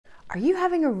Are you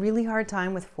having a really hard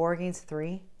time with 4 against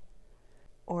 3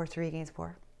 or 3 against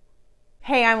 4?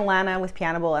 Hey, I'm Lana with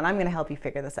Pianable, and I'm going to help you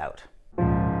figure this out.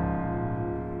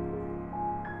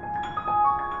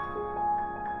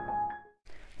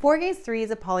 Four against 3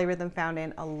 is a polyrhythm found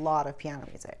in a lot of piano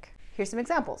music. Here's some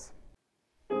examples.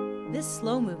 This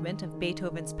slow movement of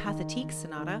Beethoven's Pathetique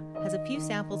Sonata has a few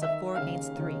samples of 4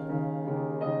 against 3,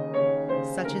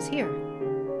 such as here.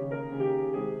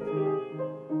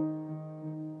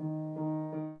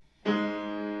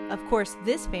 Of course,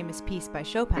 this famous piece by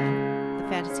Chopin, the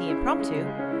Fantasy Impromptu,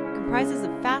 comprises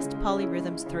of fast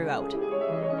polyrhythms throughout.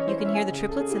 You can hear the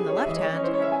triplets in the left hand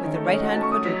with the right hand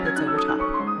quadruplets over top.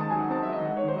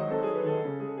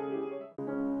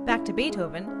 Back to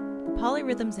Beethoven, the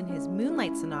polyrhythms in his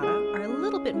Moonlight Sonata are a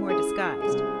little bit more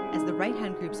disguised, as the right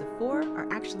hand groups of 4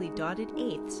 are actually dotted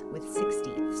eighths with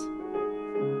 16ths.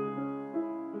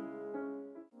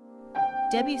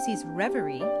 Debussy's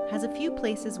Reverie has a few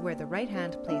places where the right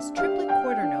hand plays triplet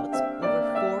quarter notes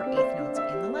over 4 eighth notes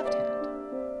in the left hand,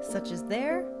 such as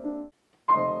there,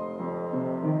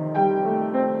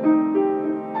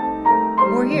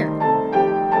 or here.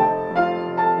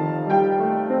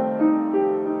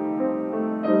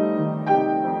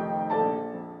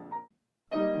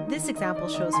 This example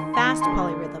shows fast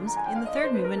polyrhythms in the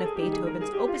third movement of Beethoven's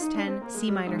Opus 10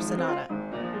 C minor Sonata.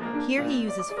 Here he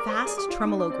uses fast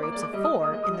tremolo groups of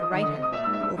 4 in the right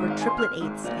hand over triplet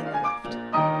eighths in the left.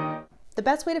 The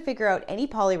best way to figure out any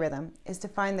polyrhythm is to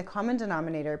find the common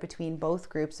denominator between both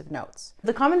groups of notes.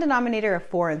 The common denominator of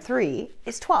 4 and 3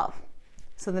 is 12.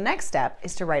 So the next step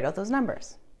is to write out those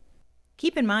numbers.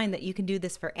 Keep in mind that you can do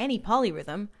this for any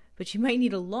polyrhythm, but you might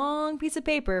need a long piece of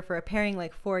paper for a pairing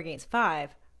like 4 against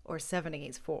 5 or 7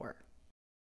 against 4.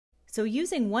 So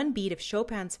using one beat of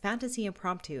Chopin's Fantasy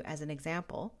Impromptu as an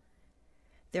example,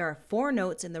 there are 4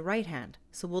 notes in the right hand,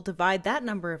 so we'll divide that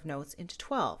number of notes into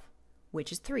 12,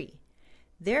 which is 3.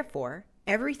 Therefore,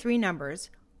 every 3 numbers,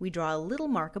 we draw a little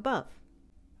mark above.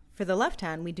 For the left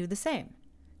hand, we do the same.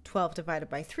 12 divided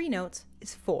by 3 notes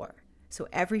is 4, so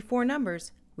every 4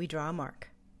 numbers, we draw a mark.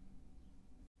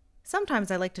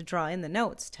 Sometimes I like to draw in the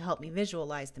notes to help me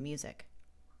visualize the music.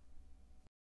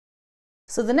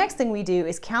 So the next thing we do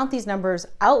is count these numbers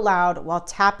out loud while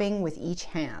tapping with each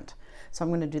hand. So I'm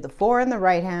going to do the 4 in the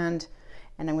right hand,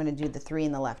 and I'm going to do the 3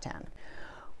 in the left hand.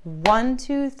 1,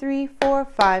 2, 3, 4,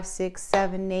 5, 6,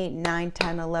 7, 8, 9,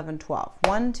 10, 11, 12.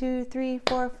 1, 2, 3,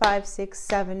 4, 5, 6,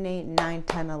 7, 8, 9,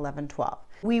 10, 11, 12.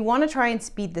 We want to try and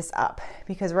speed this up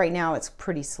because right now it's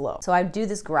pretty slow. So I do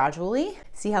this gradually.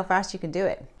 See how fast you can do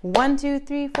it. 1, 2,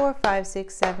 3, 4, 5,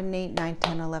 6, 7, 8, 9,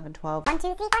 10, 11, 12. 1,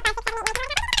 2, 3, 4, 5, 6, 7,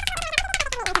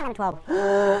 8, 9, 10,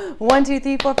 12. 1, 2,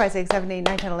 3, 4, 5, 6, 7, 8,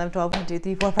 9, 10, 11, 12. 1, 2,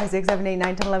 3, 4, 5, 6, 7, 8,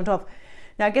 9, 10, 11, 12.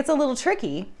 Now it gets a little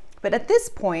tricky, but at this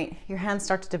point, your hands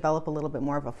start to develop a little bit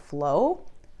more of a flow.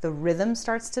 The rhythm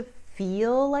starts to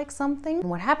feel like something. And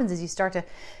what happens is you start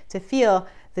to feel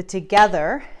the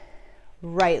together,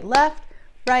 right, left,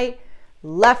 right,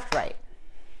 left, right.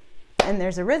 And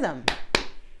there's a rhythm.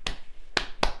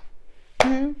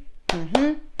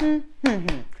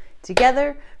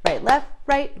 Together, right, left,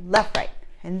 right.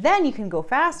 And then you can go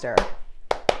faster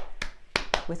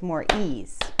with more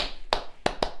ease.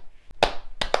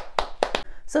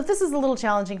 So if this is a little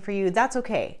challenging for you, that's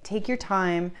okay. Take your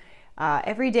time.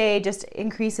 Every day, just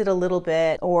increase it a little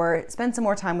bit or spend some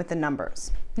more time with the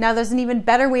numbers. Now there's an even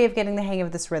better way of getting the hang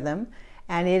of this rhythm,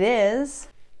 and it is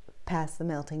pass the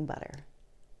melting butter.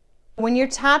 When you're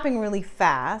tapping really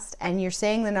fast and you're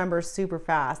saying the numbers super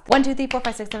fast, 1, 2, 3, 4,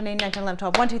 5, 6, 7, 8, 9, 10, 11,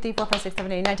 12, 1, 2, 3, 4, 5, 6,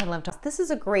 7, 8, 9, 10, 11, 12. This is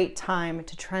a great time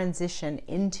to transition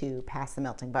into pass the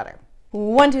melting butter.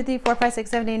 1, 2, 3, 4, 5,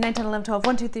 6, 7, 8, 9, 10, 11, 12,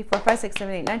 1, 2, 3, 4, 5, 6,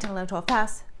 7, 8, 9, 10, 11, 12,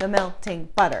 pass the melting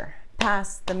butter,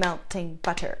 pass the melting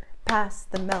butter, pass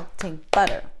the melting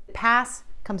butter. Pass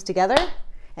comes together,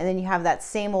 and then you have that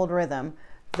same old rhythm,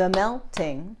 the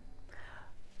melting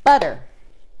butter.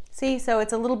 See, so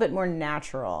it's a little bit more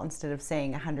natural instead of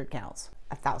saying 100 counts,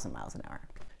 1,000 miles an hour.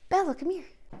 Bella, come here.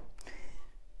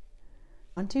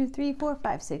 1, 2, 3, 4,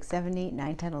 5, 6, 7, 8,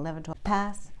 9, 10, 11, 12.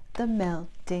 Pass the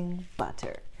melting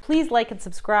butter. Please like and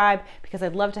subscribe because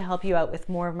I'd love to help you out with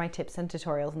more of my tips and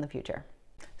tutorials in the future.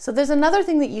 So there's another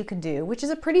thing that you can do, which is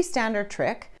a pretty standard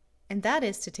trick. And that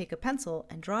is to take a pencil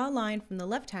and draw a line from the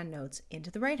left-hand notes into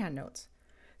the right-hand notes.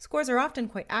 Scores are often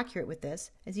quite accurate with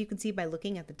this, as you can see by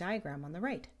looking at the diagram on the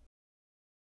right.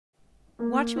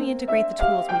 Watch me integrate the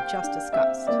tools we just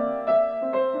discussed.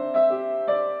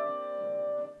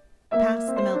 Pass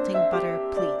the melting butter,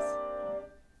 please.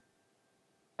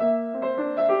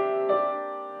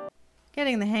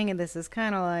 Getting the hang of this is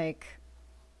kind of like...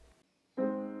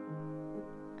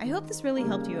 I hope this really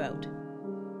helped you out.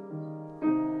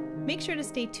 Make sure to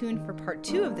stay tuned for part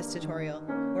 2 of this tutorial,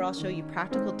 where I'll show you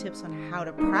practical tips on how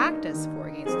to practice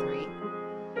 4/3,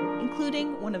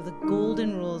 including one of the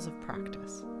golden rules of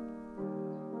practice.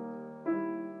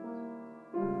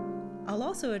 I'll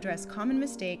also address common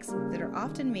mistakes that are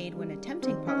often made when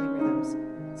attempting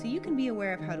polyrhythms, so you can be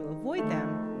aware of how to avoid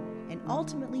them and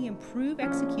ultimately improve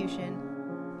execution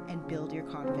and build your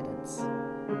confidence.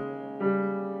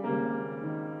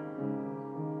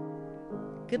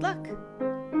 Good luck!